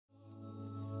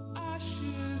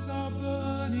Ashes are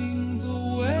burning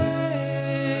the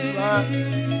way. That's right.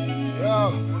 Yo.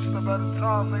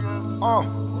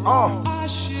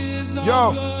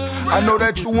 Yo, I know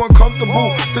that you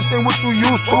uncomfortable. This ain't what you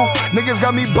used to. Niggas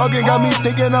got me bugging, got me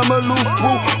thinking I'm a loose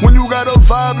crew. When you got a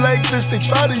vibe like this, they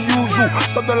try to use you.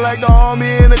 Something like the army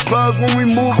in the clubs when we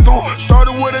move through.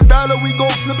 Started with $1, we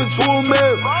gon' flip it to $1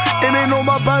 million. It ain't on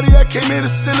my body, I came here to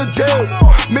seal a deal.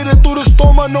 Made it through the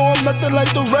storm, I know I'm nothing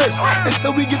like the rest.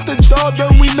 Until we get the job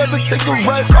done, we never take a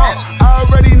rest. I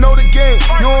already know the game,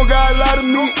 you don't gotta lie to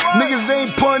me. Niggas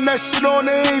ain't putting that shit on,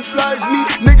 they ain't fly as me.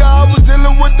 Nigga, I was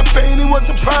dealing with the pain, he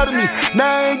wasn't proud of me. Now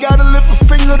I ain't gotta lift a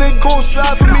finger, they gon'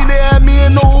 slide for me. They had me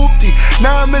in the hoopty,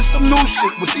 now I'm in some new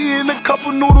shit. Was eating a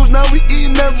couple noodles, now we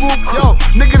eating that roof. Yo,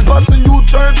 niggas bustin'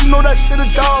 U-turns, you know that shit a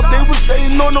dog. They was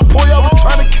saying on the boy, I was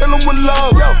trying to kill him with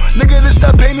love. Yo, nigga, this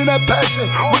that pain and that passion.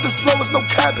 With this flow, it's no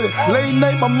capping. Late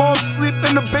night, my mom sleep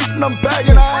in the basement, I'm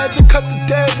bagging. I had to cut the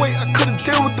dead weight, I couldn't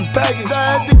deal with the baggage.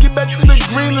 I had to get back to the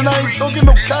green, and I ain't talking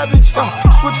no cabbage.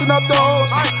 Switching up the hoes,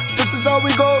 this is how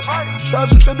we goes. Trials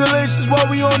and tribulations while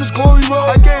we on this glory road.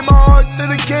 I gave my heart to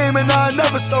the game and I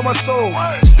never sell my soul.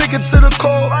 Sticking to the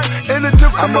core, in a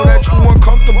different I know that you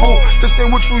uncomfortable, this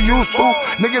ain't what you used to.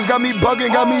 Niggas got me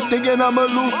bugging, got me thinking I'm a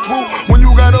loose crew. When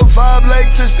you got a vibe like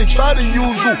this, they try to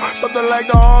use you. Something like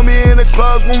the army in the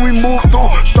clubs when we move through.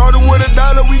 Started with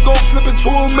 $1, we gon' flip it to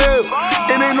 $1 million.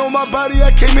 It ain't on my body, I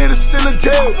came here to seal a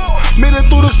deal. Made it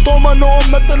through the storm, I know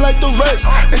I'm nothing like the rest.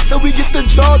 Until we get the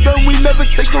job done, we never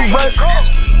take a rest.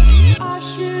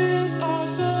 Ashes are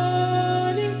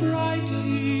burning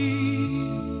brightly.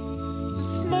 The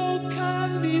smoke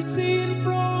can be seen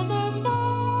from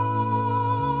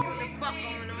afar. What the fuck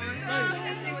going on?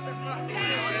 Let's see what the fuck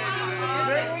going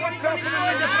on. One time for the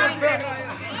niggas in the back.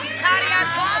 We tired of y'all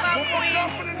talking about One Queen.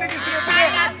 time for the niggas in the Tired back.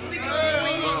 of y'all sleeping with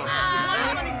Queen. We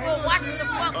want 24 watching the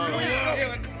fuck Queen.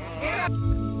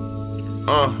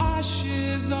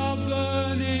 Ashes are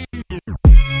burning.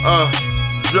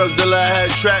 Drug dealer, I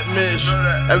had trap miss.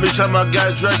 Every time I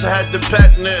got dressed, I had to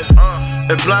pack net.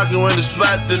 If blocking when the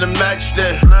spot, then the max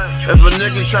there. If a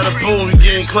nigga try to pull, we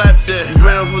getting clapped there.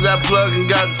 Ran off with that plug and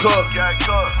got caught.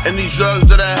 And these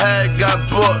drugs that I had got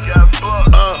bought.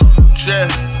 Yeah,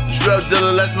 drug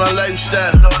dealer, that's my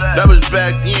lifestyle. That was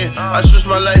back then, I switched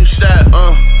my lifestyle.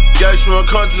 Got you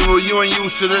uncomfortable, you ain't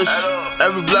used to this.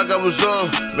 Every block I was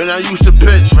on, man, I used to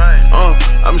pitch.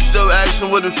 I'm still asking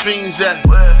where the fiends at.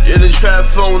 Yeah, the trap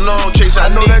phone on, case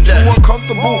I know need that that. you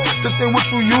uncomfortable, this ain't what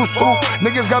you used to.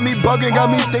 Niggas got me bugging,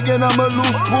 got me thinking I'm a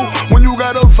loose crew. When you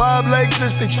got a vibe like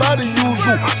this, they try to use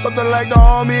you. Something like the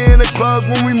army in the clubs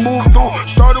when we move through.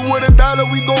 Started with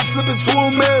 $1, we gon' flip it to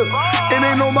 $1 million. It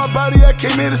ain't on my body, I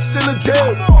came here to seal a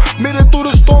deal. Made it through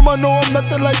the storm, I know I'm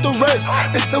nothing like the rest.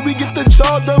 Until we get the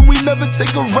job done, we never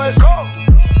take a rest.